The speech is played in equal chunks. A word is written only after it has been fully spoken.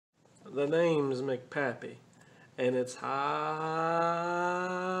The name's McPapito, and it's high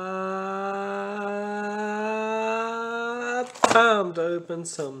time to open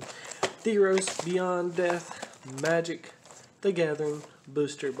some Theros Beyond Death Magic the Gathering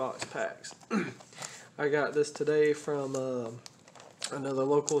booster box packs. I got this today from another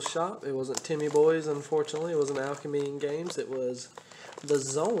local shop. It wasn't Timmy Boys, unfortunately. It wasn't Alchemy and Games. It was the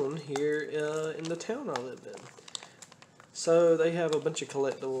Zone here in the town I live in. So they have a bunch of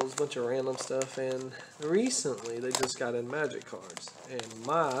collectibles, a bunch of random stuff, and recently they just got in Magic cards. And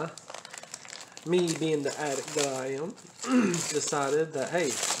me being the addict that I am, decided that, hey,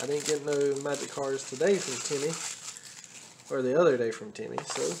 I didn't get no Magic cards today from Timmy, or the other day from Timmy,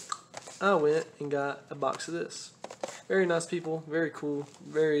 so I went and got a box of this. Very nice people, very cool,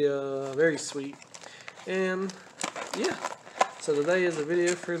 very sweet, and yeah, so today is a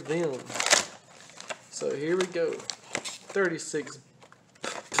video for them. So here we go. 36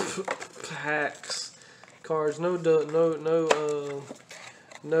 packs, cards. No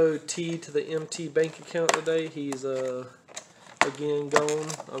T to the MT bank account today. He's again gone.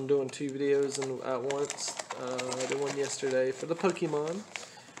 I'm doing 2 videos at once. I did one yesterday for the Pokemon,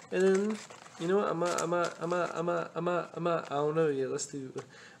 and then you know what? I don't know yet. Let's do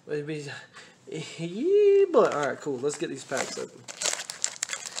maybe. But all right, cool. Let's get these packs open.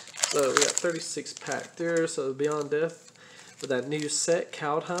 So we got 36 pack there. So Beyond Death. With that new set,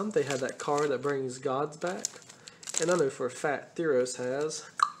 Kaldheim, they had that card that brings gods back. And I know for a fact Theros has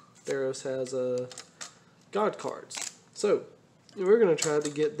god cards. So we're gonna try to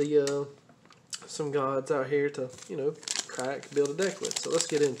get the some gods out here to, you know, crack, build a deck with. So let's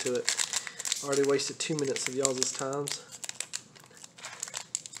get into it. Already wasted 2 minutes of y'all's times.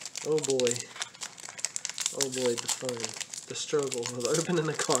 Oh boy, the fun, the struggle of opening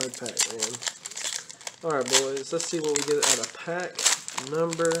a card pack, man. Alright boys, let's see what we get out of pack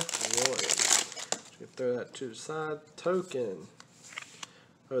number 1. Throw that to the side. Token.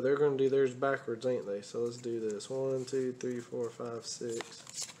 Oh, they're going to do theirs backwards, ain't they? So let's do this. 1, 2, 3, 4, 5, 6.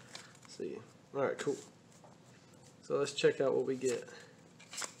 Let's see. Alright, cool. So let's check out what we get.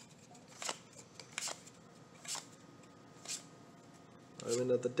 Omen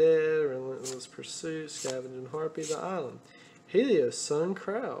of the Dead, Relentless Pursuit, Scavenging Harpy, The Island. Helios Sun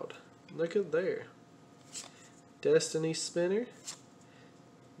Crowd. Look at there. Destiny Spinner,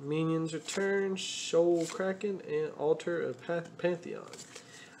 Minions Return, Shoal Kraken, and Altar of Pantheon.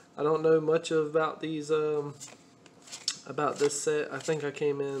 I don't know much about these about this set. I think I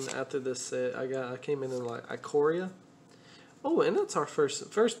came in after this set. I came in like Ikoria. Oh, and that's our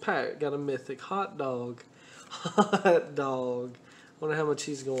first pack. Got a mythic Hot Dog. Hot Dog. Wonder how much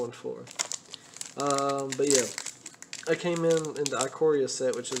he's going for. But yeah. I came in the Ikoria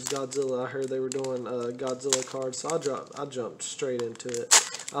set, which is Godzilla. I heard they were doing Godzilla cards, so I jumped straight into it.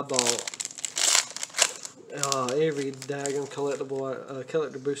 I bought every daggum collector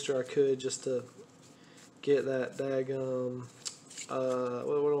booster I could just to get that daggum. What am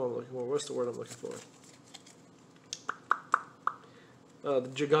I looking for? What's the word I'm looking for? The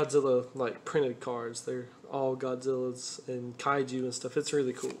Godzilla like printed cards. They're all Godzillas and Kaiju and stuff. It's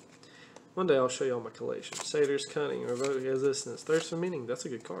really cool. One day I'll show you all my collection. Satyr's Cunning, Revoke Resistance, Thirst for Meaning, that's a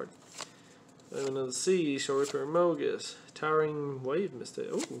good card. Omen of the Sea, Shore Reaper Mogus, Towering Wave Mystic,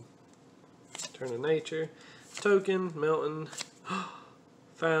 ooh. Turn of Nature, Token, Mountain,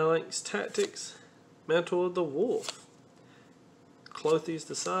 Phalanx Tactics, Mantle of the Wolf, Clothes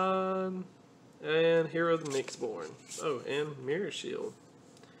Decide, and Hero of the Mixborn. Oh, and Mirror Shield.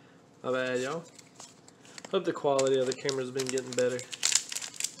 My bad, y'all. Hope the quality of the camera's been getting better.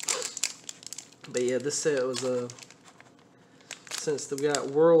 But yeah, this set was since we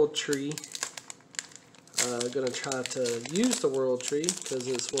got World Tree, gonna try to use the World Tree because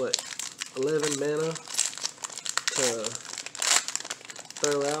it's what, 11 mana to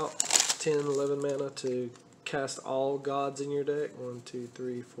throw out, 10, 11 mana to cast all gods in your deck. 1, 2,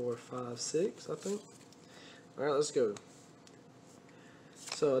 3, 4, 5, 6, I think. All right, let's go.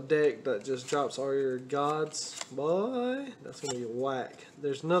 So a deck that just drops all your gods, boy, that's going to be whack.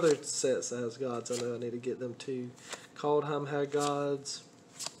 There's another set that has gods. I know I need to get them too. Kaldheim had gods.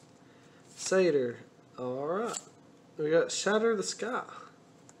 Satyr. Alright. We got Shatter the Sky.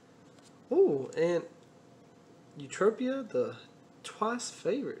 Oh, and Eutropia, the twice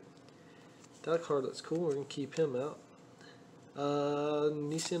favorite. That card looks cool. We're going to keep him out.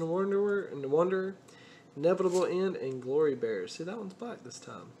 Nisian Wanderer. Inevitable End, and Glory Bearer. See, that one's black this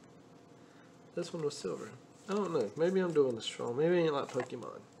time. This one was silver. I don't know. Maybe I'm doing this wrong. Maybe it ain't like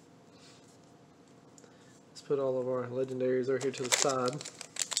Pokemon. Let's put all of our legendaries over here to the side.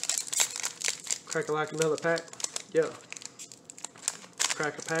 Crack-a-like another pack. Yeah.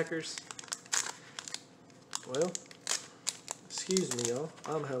 cracker-packers. Well, excuse me, y'all.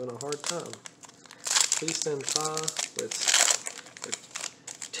 I'm having a hard time. Please stand by with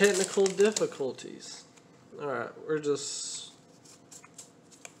technical difficulties. Alright, we're just...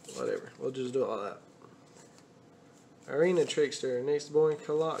 whatever. We'll just do all that. Arena Trickster, Next Born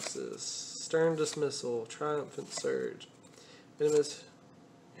Colossus, Stern Dismissal, Triumphant Surge, Venomous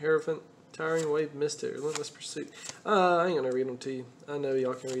Hierophant, Towering Wave Mister, Relentless Pursuit. I ain't gonna read them to you. I know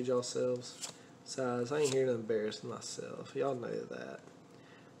y'all can read yourselves. Besides, I ain't here to embarrass myself. Y'all know that.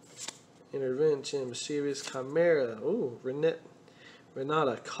 Intervention, Mischievous Chimera. Ooh,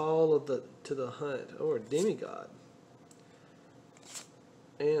 Renata, Call of to the Hunt. Or Demigod.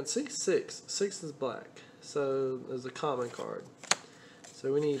 And 6/6. 6 is black. So there's a common card.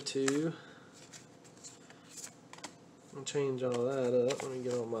 So we need to change all that up. Let me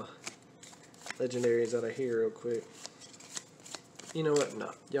get all my legendaries out of here real quick. You know what?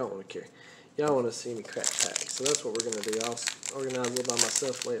 No, y'all want to care. Y'all want to see me crack packs. So that's what we're going to do. I'll organize it by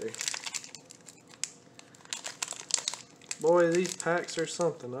myself later. Boy, these packs are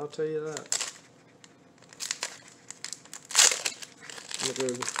something, I'll tell you that. I'm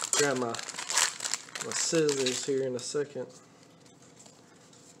going to go grab my scissors here in a second.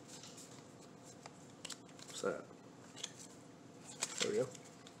 What's that? There we go.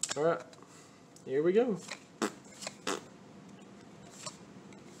 Alright, here we go.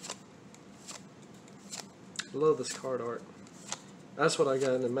 I love this card art. That's what I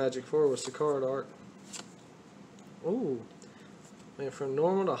got into Magic for, was the card art. Ooh, went from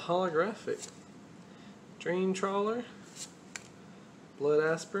normal to holographic. Dream Trawler, Blood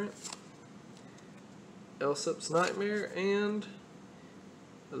Aspirant, Elsip's Nightmare, and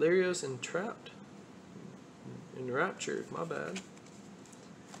Illyrios Enraptured. My bad.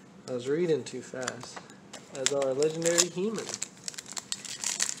 I was reading too fast. As our legendary human.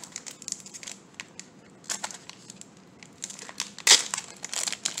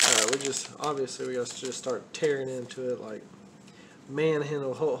 Obviously we gotta just start tearing into it like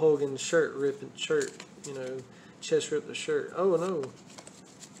manhandle Hogan's shirt, you know, chest rip the shirt. Oh no.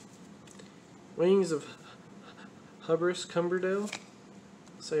 Wings of Hubris Cumberdale,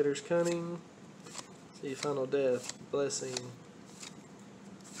 Satyr's Cunning, see Final Death, Blessing,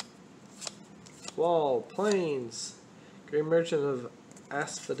 Wall, Plains, Great Merchant of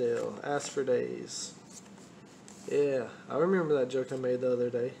Asphodales. Yeah, I remember that joke I made the other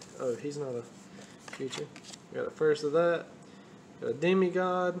day. Oh, he's not a creature. Got a first of that. Got a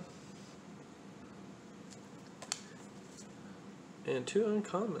Demigod. And 2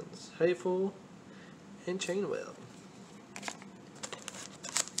 uncommons. Hateful and Chainweb.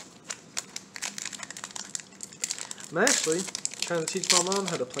 I'm actually trying to teach my mom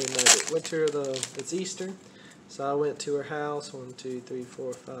how to play Magic. It's Easter, so I went to her house. 1, 2, 3,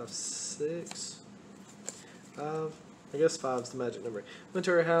 4, 5, 6. 5. I guess 5 is the magic number. Went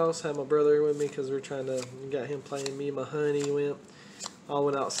to her house, had my brother with me because we were trying to got him playing. Me and my honey went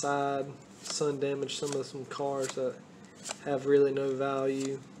outside. Sun damaged some cars that have really no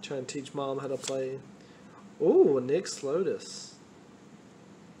value. Trying to teach mom how to play. Ooh, a Nyx Lotus.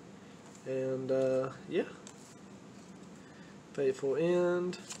 And yeah. Fateful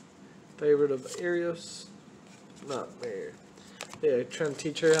End. Favorite of Arios. Not there. Yeah, trying to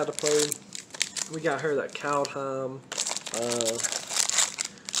teach her how to play. We got her that Kaldheim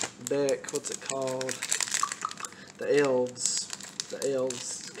deck. What's it called? The Elves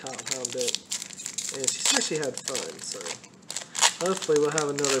Kaldheim deck. And she said she had fun, so hopefully we'll have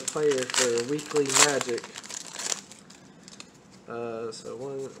another player for weekly Magic. So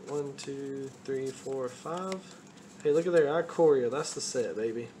 1, 2, 3, 4, 5. Hey, look at there, Ikoria. That's the set,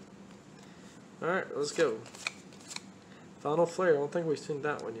 baby. Alright, let's go. Final Flare. I don't think we've seen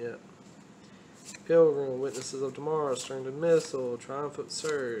that one yet. Pilgrim, Witnesses of Tomorrow, Stern Dismissal, Triumphant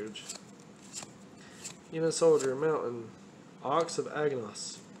Surge, Human Soldier, Mountain, Ox of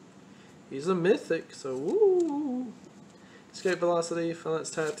Agnos. He's a mythic, so woo! Escape Velocity, Finance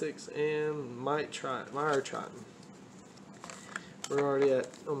Tactics, and Mire Triton. We're already at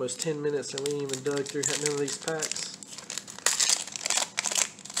almost 10 minutes and we ain't even dug through none of these packs.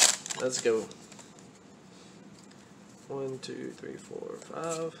 Let's go. 1, 2, 3, 4,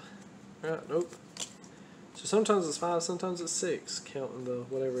 5. Alright, nope. So sometimes it's 5, sometimes it's 6, counting the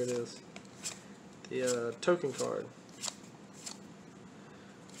whatever it is. The token card.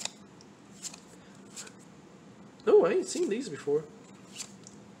 Oh, I ain't seen these before.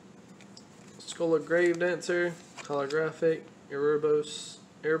 Skull of Grave Dancer, Holographic, Erebos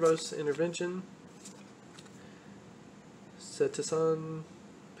Intervention, Setisan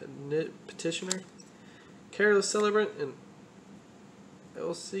Petitioner, Careless Celebrant, and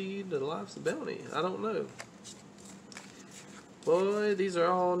LC to Life's Bounty. I don't know. Boy, these are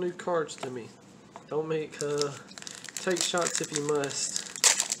all new cards to me. Don't make, take shots if you must.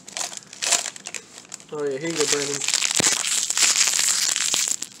 Oh yeah, here you go, Brandon.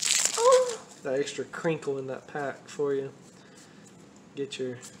 Oh, that extra crinkle in that pack for you. Get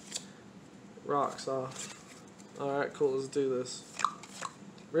your rocks off. Alright, cool, let's do this.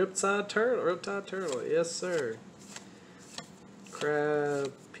 Riptide Turtle, yes sir.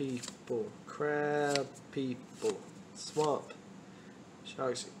 Crab people, swamp,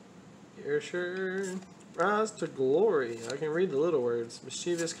 sharks, Yersher, rise to glory. I can read the little words.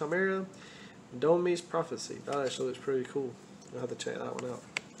 Mischievous Chimera, Domi's prophecy. That actually looks pretty cool. I'll have to check that one out.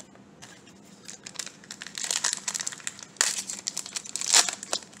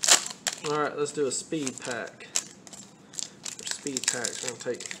 Alright, let's do a speed pack. For speed packs, we're going to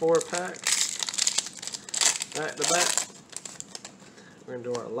take 4 packs. Back to back. We're going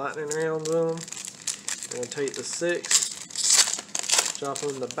to do our lightning rounds on them. We're going to take the 6. Drop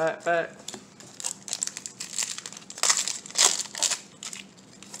them in the backpack.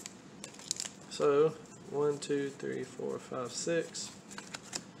 So, 1, 2, 3, 4, 5, 6.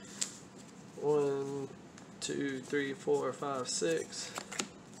 1, 2, 3, 4, 5, 6.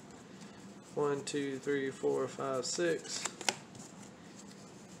 1, 2, 3, 4, 5, 6.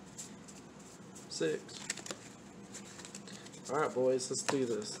 6. Alright, boys, let's do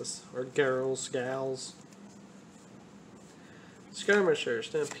this. Or girls, gals. Skirmisher,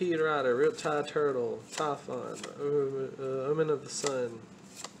 Stampede Rider, Riptide Turtle, Typhon, Omen of the Sun.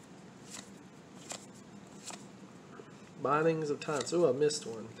 Bindings of Tides. Ooh, I missed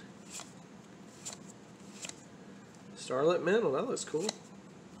one. Starlit Mantle, that looks cool.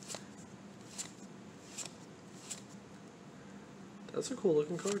 That's a cool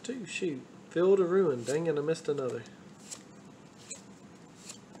looking card too. Shoot. Field of Ruin. Dang it, I missed another.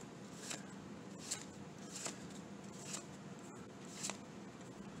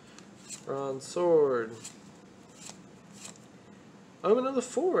 Bronze Sword. Omen of the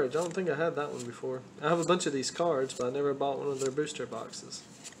Forge. I don't think I had that one before. I have a bunch of these cards, but I never bought one of their booster boxes.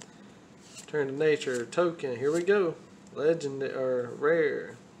 Turn to Nature. Token. Here we go. Legend or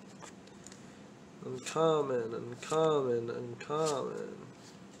rare. Uncommon, uncommon, uncommon.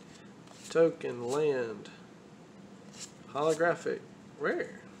 Token, land. Holographic,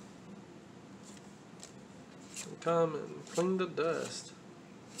 rare. Uncommon, cling to dust.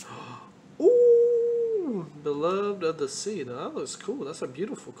 Ooh, beloved of the sea. Now that looks cool. That's a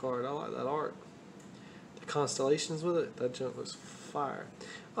beautiful card. I like that art. The constellations with it. That junk looks fire.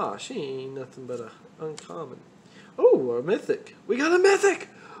 Ah, she ain't nothing but a uncommon. Oh, a mythic. We got a mythic.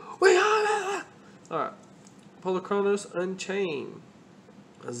 We got it. Alright, Polochronos Unchained,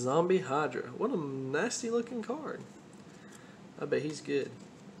 a zombie Hydra. What a nasty looking card. I bet he's good.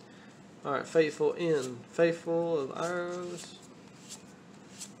 Alright, Faithful Inn, Faithful of Arrows,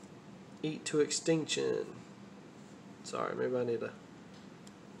 Eat to Extinction. Sorry, maybe I need to.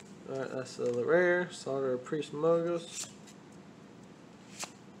 Alright, that's the rare, Slaughter of Priest Mogus.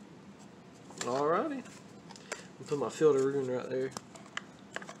 Alrighty, I'll put my Field of Ruin right there.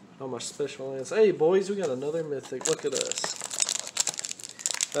 All my special lands. Hey boys, we got another mythic. Look at us.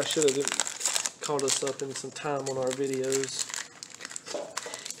 I should have caught us up in some time on our videos.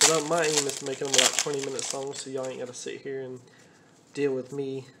 Because my aim is to make them about 20 minutes long, so y'all ain't got to sit here and deal with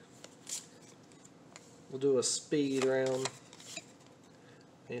me. We'll do a speed round.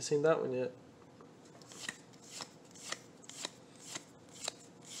 Ain't seen that one yet.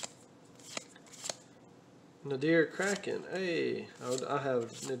 Nadir Kraken. Hey, I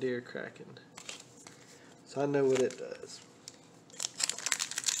have Nadir Kraken, so I know what it does.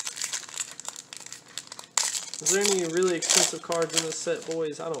 Is there any really expensive cards in this set,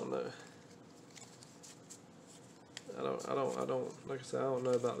 boys? I don't know. I don't. Like I said, I don't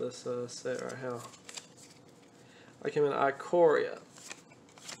know about this set right now. I came in Ikoria.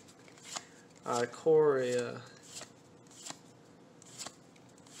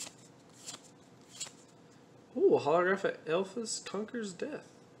 Ooh, holographic Elphus conquers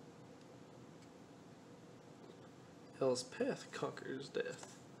death. Elspeth conquers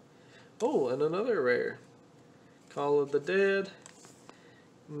death. Oh, and another rare. Call of the Dead.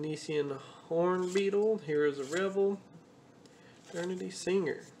 Nisian Hornbeetle. Heroes of Revel. Eternity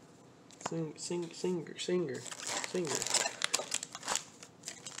Singer. Singer.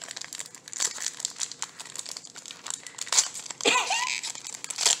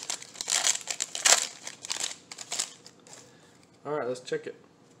 Alright, let's check it.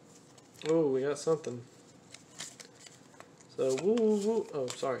 Oh, we got something. So, woo. Oh,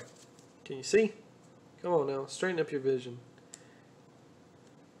 sorry. Can you see? Come on now, straighten up your vision.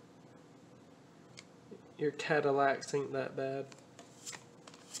 your Cadillacs ain't that bad.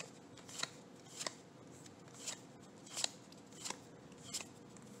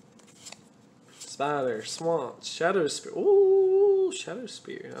 Spider, Swamp, Shadow Spear. Ooh, Shadow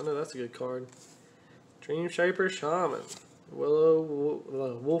Spear. I know that's a good card. Dream Shaper, Shaman,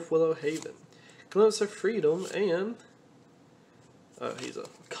 Wolf Willow Haven, Glimpse of Freedom, and oh, he's a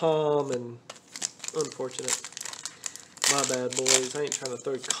calm and unfortunate. My bad, boys. I ain't trying to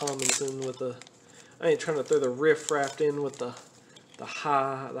throw commons in with the. I ain't trying to throw the riffraff in with the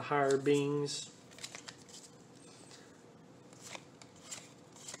higher beings.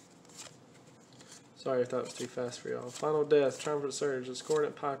 Sorry if that was too fast for y'all. Final Death, Triumphant Surge,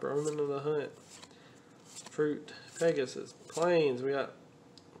 Discordant Piper, Omen of the Hunt, Fruit, Pegasus, Plains. We got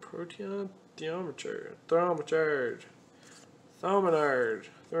Protean, Thaumaturge, Thaumaturge.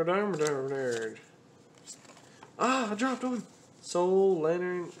 Ah, I dropped one. Soul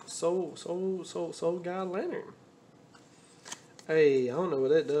Lantern, Soul God Lantern. Hey, I don't know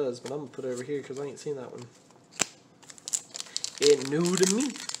what that does, but I'm gonna put it over here because I ain't seen that one. It new to me.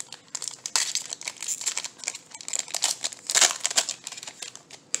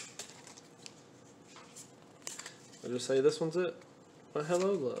 I'll just say this one's it. Well,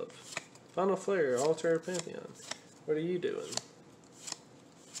 hello, love. Final Flare, Altar Pantheon. What are you doing?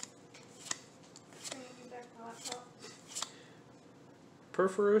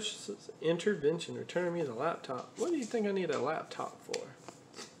 Perforous Intervention. Return me the laptop. What do you think I need a laptop for?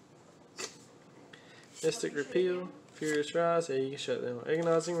 Mystic Repeal. Furious Rise. Yeah, you can shut it down.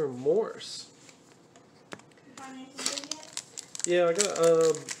 Agonizing Remorse. Yeah, I got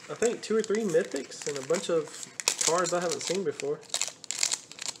I think 2 or 3 mythics and a bunch of cards I haven't seen before.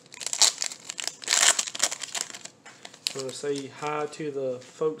 I want to say hi to the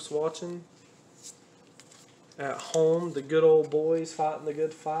folks watching at home, the good old boys fighting the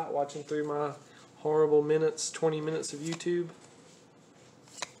good fight, watching through my horrible 20 minutes of YouTube.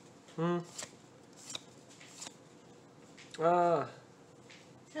 Ah.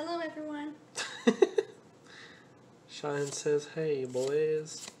 Hello, everyone. Shine says, hey,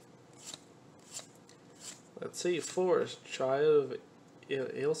 boys. Let's see, Forest, Triad of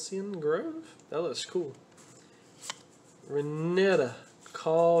Ilsian Grove? That looks cool. Renetta,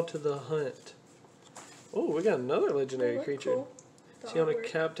 Call to the Hunt. Oh, we got another legendary creature. Cool. Is he on a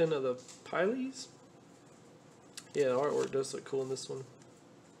Captain of the Pyles? Yeah, the artwork does look cool in this one.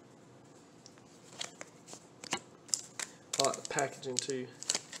 I like the packaging too.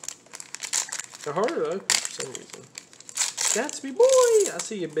 They're harder to open for some reason. Gatsby boy! I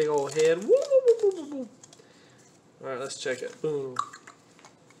see your big old head. Woo, woo, woo, woo, woo. Alright, let's check it. Boom.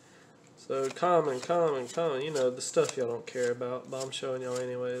 So, common. You know, the stuff y'all don't care about, but I'm showing y'all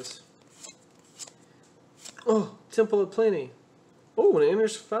anyways. Oh, Temple of Plenty. Oh, an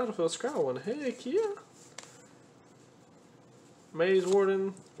Enters Battlefield Scroll one. Heck yeah. Maze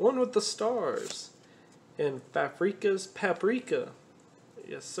Warden. One with the Stars. And Paprika.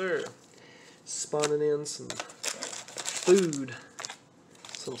 Yes, sir. Spawning in some food.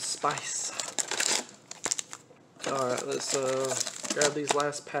 Some spice. Alright, let's grab these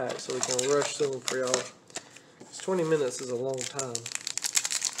last packs so we can rush through them for y'all. 20 minutes is a long time.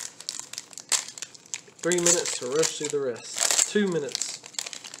 3 minutes to rush through the rest. 2 minutes.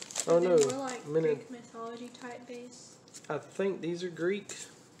 Oh no. More like Greek mythology type base. I think these are Greek.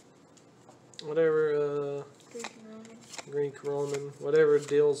 Whatever, Greek, Roman. Whatever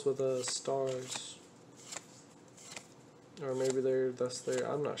deals with stars. Or maybe that's there.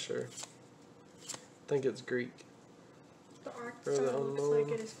 I'm not sure. I think it's Greek. The art style looks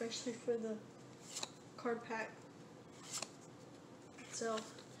like it, especially for the card pack itself.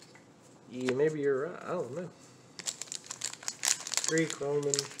 Yeah, maybe you're right. I don't know. Greek,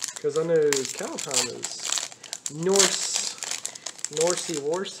 Roman. Because I know Cowtown is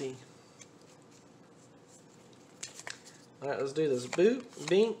Norsey-worsey. Alright, let's do this. Boop,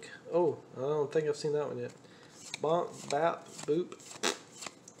 Bink. Oh, I don't think I've seen that one yet. Bonk, Bap, Boop.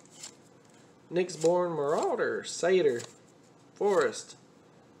 Nyxborn, Marauder, Satyr, Forest.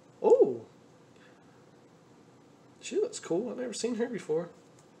 Oh! She looks cool. I've never seen her before.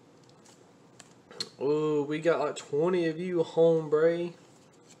 Oh, we got like 20 of you, hombre.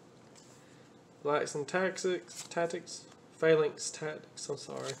 Likes and Tactics. Phalanx Tactics. I'm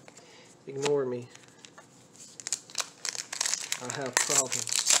sorry. Ignore me. I have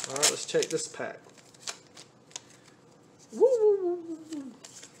problems. Alright, let's check this pack. Woo!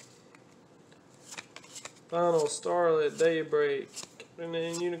 Final Starlit, Daybreak, and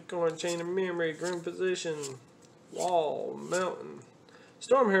then Unicorn, Chain of Memory, Grim Position, Wall, Mountain,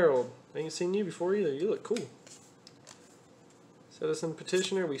 Storm Herald. I ain't seen you before either. You look cool. Citizen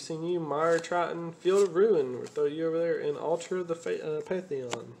Petitioner, we seen you. Mire Triton, Field of Ruin. We'll throw you over there. And Altar of the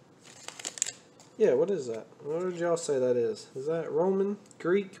Pantheon. Yeah, what is that? What did y'all say that is? Is that Roman,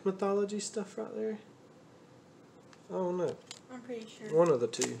 Greek mythology stuff right there? I don't know. I'm pretty sure. One of the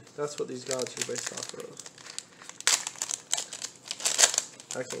two. That's what these gods are based off of.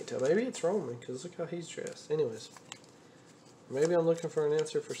 I can't tell. Maybe it's Roman, because look how he's dressed. Anyways. Maybe I'm looking for an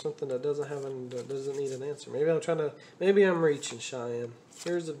answer for something that doesn't need an answer. Maybe I'm reaching, Cheyenne.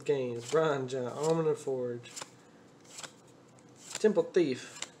 Here's the games. Brian Giant, Almond Forge, Temple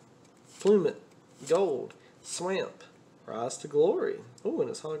Thief, Plummet, Gold, Swamp, Rise to Glory. Oh, and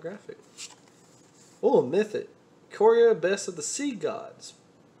it's holographic. Oh, Mythic, Coria, Best of the Sea Gods.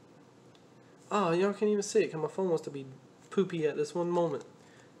 Oh, y'all can't even see it because my phone wants to be poopy at this one moment.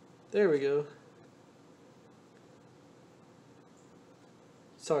 There we go.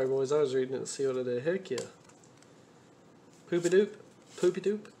 Sorry, boys, I was reading it to see what it did. Heck yeah. Poopy doop, poopy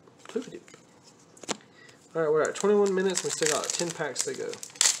doop, poopy doop. Alright, we're at 21 minutes and we still got 10 packs to go.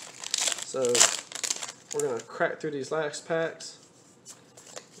 So, we're going to crack through these last packs.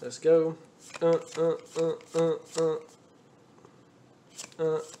 Let's go.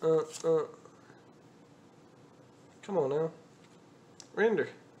 Come on now. Render.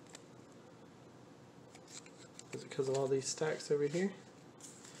 Is it because of all these stacks over here?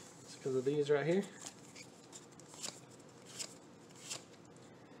 Because of these right here.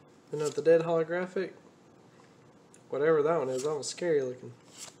 And the dead holographic, whatever that one is, that one's scary looking.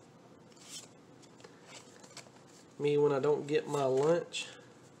 Me when I don't get my lunch.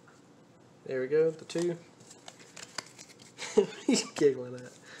 There we go, the two. He's giggling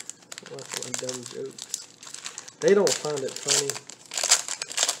at. That's my dumb jokes. They don't find it funny.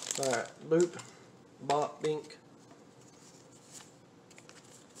 Alright, boop, bop, bink.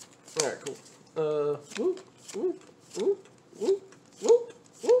 Alright, cool. Whoop, whoop, whoop, whoop, whoop, whoop,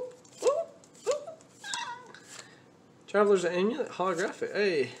 whoop, whoop. Traveler's Amulet, holographic.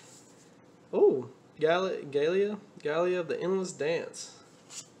 Hey. Oh, Galia of the Endless Dance.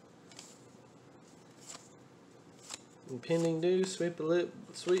 Impending Doom, Sweet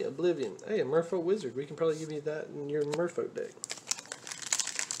Oblivion. Hey, a Merfolk Wizard. We can probably give you that in your Merfolk deck.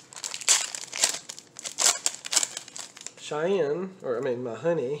 Cheyenne, my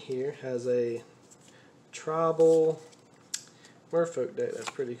honey here, has a tribal Merfolk deck. That's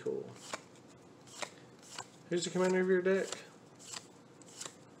pretty cool. Who's the commander of your deck?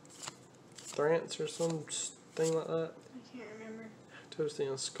 Thrance or some thing like that? I can't remember. Toasty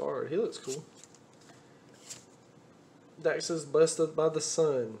Unscarred. He looks cool. Dax is Blessed by the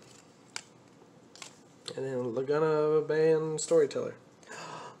Sun. And then Laguna of a Band Storyteller.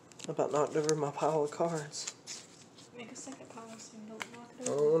 I about knocked over my pile of cards. Make a second pile so you don't knock it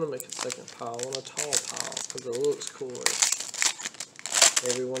I over. don't want to make a second pile. I want a tall pile because it looks cooler.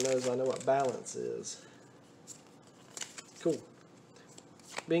 Everyone knows I know what balance is. Cool.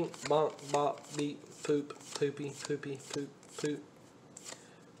 Bink, bonk, bop, beep, poop, poopy, poopy, poop, poop.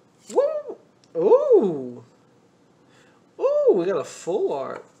 Woo! Ooh! Ooh, we got a full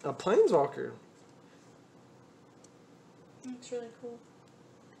art. A Planeswalker. That's really cool.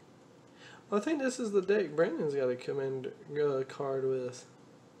 I think this is the deck Brandon's got a commander card with.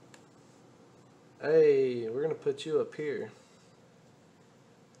 Hey, we're going to put you up here.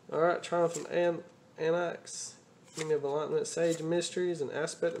 Alright, Triumph from Anax. Meaning of Alignment, Sage Mysteries, and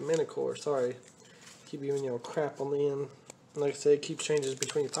Aspect of Minotaur. Sorry, keep giving y'all crap on the end. Like I said, it keeps changes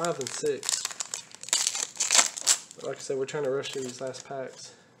between 5 and 6. But like I said, we're trying to rush through these last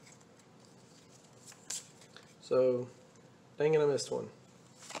packs. So, dang it, I missed one.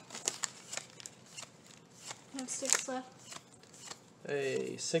 I have 6 left.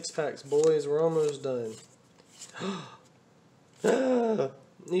 Hey, 6 packs, boys. We're almost done.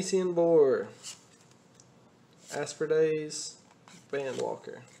 Nisian Boar. Asperdays.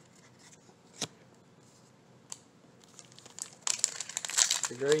 Bandwalker.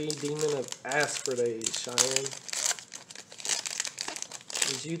 The Grey Demon of Asperdays, Cheyenne.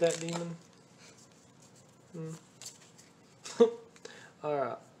 Is you that demon?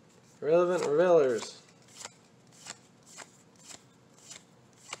 Alright. Relevant Revelers.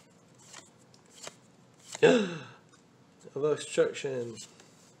 Of Obstruction.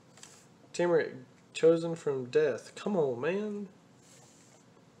 Timeric, Chosen from Death. Come on, man.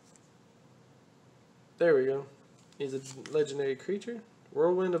 There we go. He's a legendary creature.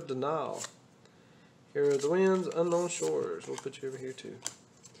 Whirlwind of Denial. Hero of the Winds, Unknown Shores. We'll put you over here too.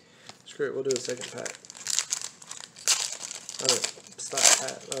 Screw it, we'll do a second pack.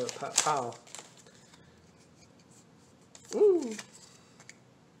 Pile. Woo!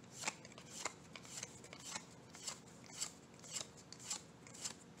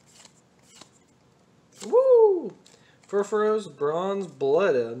 Theros Bronze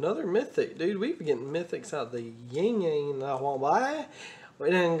Blooded. Another mythic. Dude, we've been getting mythics out of the yin yang that one by. We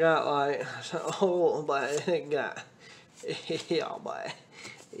didn't got like oh but it got yeah boy.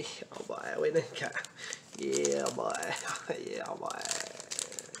 Yeah boy. We didn't got yeah boy. Yeah boy.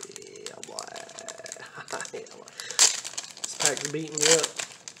 Yeah boy. Yeah boy. This pack's beating you up.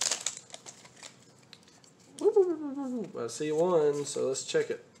 I see one, so let's check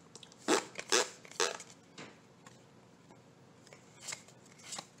it.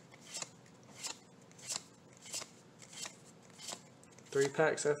 Three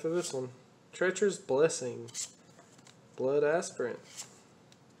packs after this one. Treacherous Blessing. Blood Aspirant.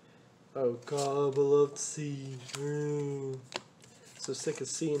 Oh God, beloved sea. So sick of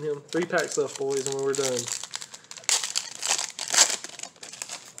seeing him. 3 packs left, boys, and we're done.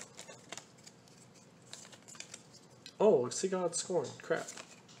 Oh, see God scoring. Crap.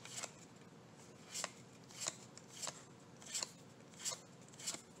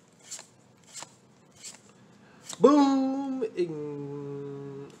 Boom!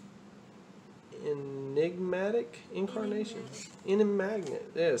 Enigmatic Incarnation. Enigmatic.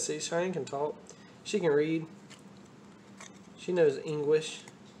 Yeah, see, Cheyenne can talk. She can read. She knows English.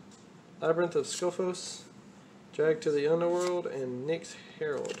 Labyrinth of Scophos. Drag to the Underworld. And Nyx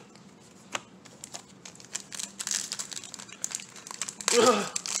Herald.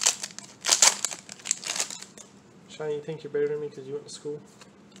 Cheyenne, you think you're better than me because you went to school?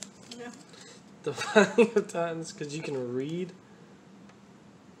 No. The Binding of Titans, because you can read.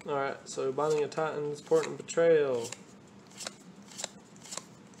 Alright, so Binding of Titans, Portent Betrayal.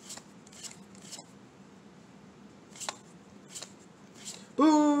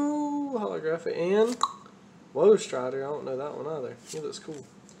 Boo! Holographic. And Woe Strider. I don't know that one either. He looks cool.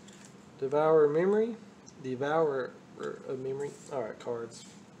 Devourer Memory. Devourer of Memory. Alright, cards.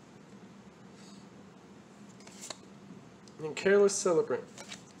 And Careless Celebrant.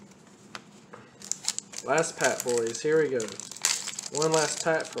 Last pack, boys. Here we go. One last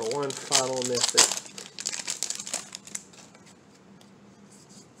pack for one final mythic.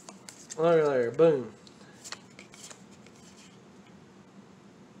 Look at there. Boom.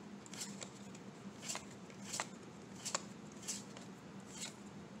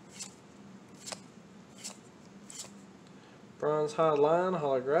 Bronze High Line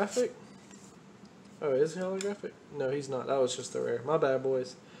holographic. Oh, is he holographic? No, he's not. That was just the rare. My bad,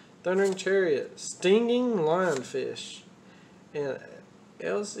 boys. Thundering Chariot, Stinging Lionfish, and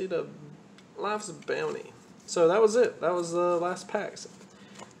Elsie the Life's Bounty. So that was it. That was the last packs.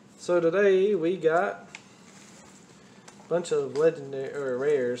 So today we got a bunch of legendary or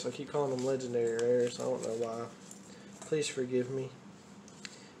rares. I keep calling them legendary rares. I don't know why. Please forgive me.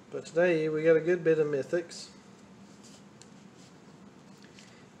 But today we got a good bit of mythics.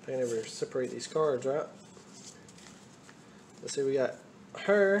 If I can ever separate these cards, right? Let's see, we got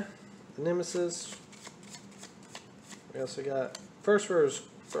her, the Nemesis. We also got First Rose,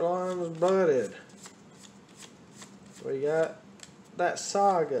 Bronze Blooded. We got that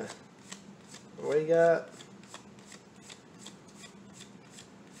Saga. We got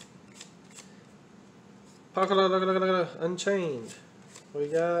Unchained. We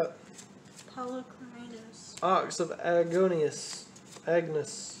got Polycrinus. Ox of Agonius.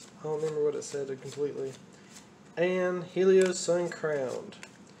 Agnes. I don't remember what it said completely. And Helios Uncrowned.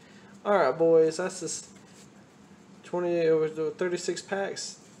 Alright, boys, that's this 36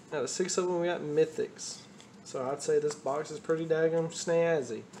 packs. Out of 6 of them, we got mythics. So I'd say this box is pretty daggone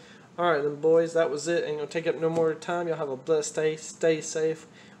snazzy. Alright, then, boys, that was it. Ain't gonna take up no more time. Y'all have a blessed day. Stay safe.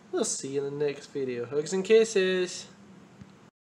 We'll see you in the next video. Hugs and kisses.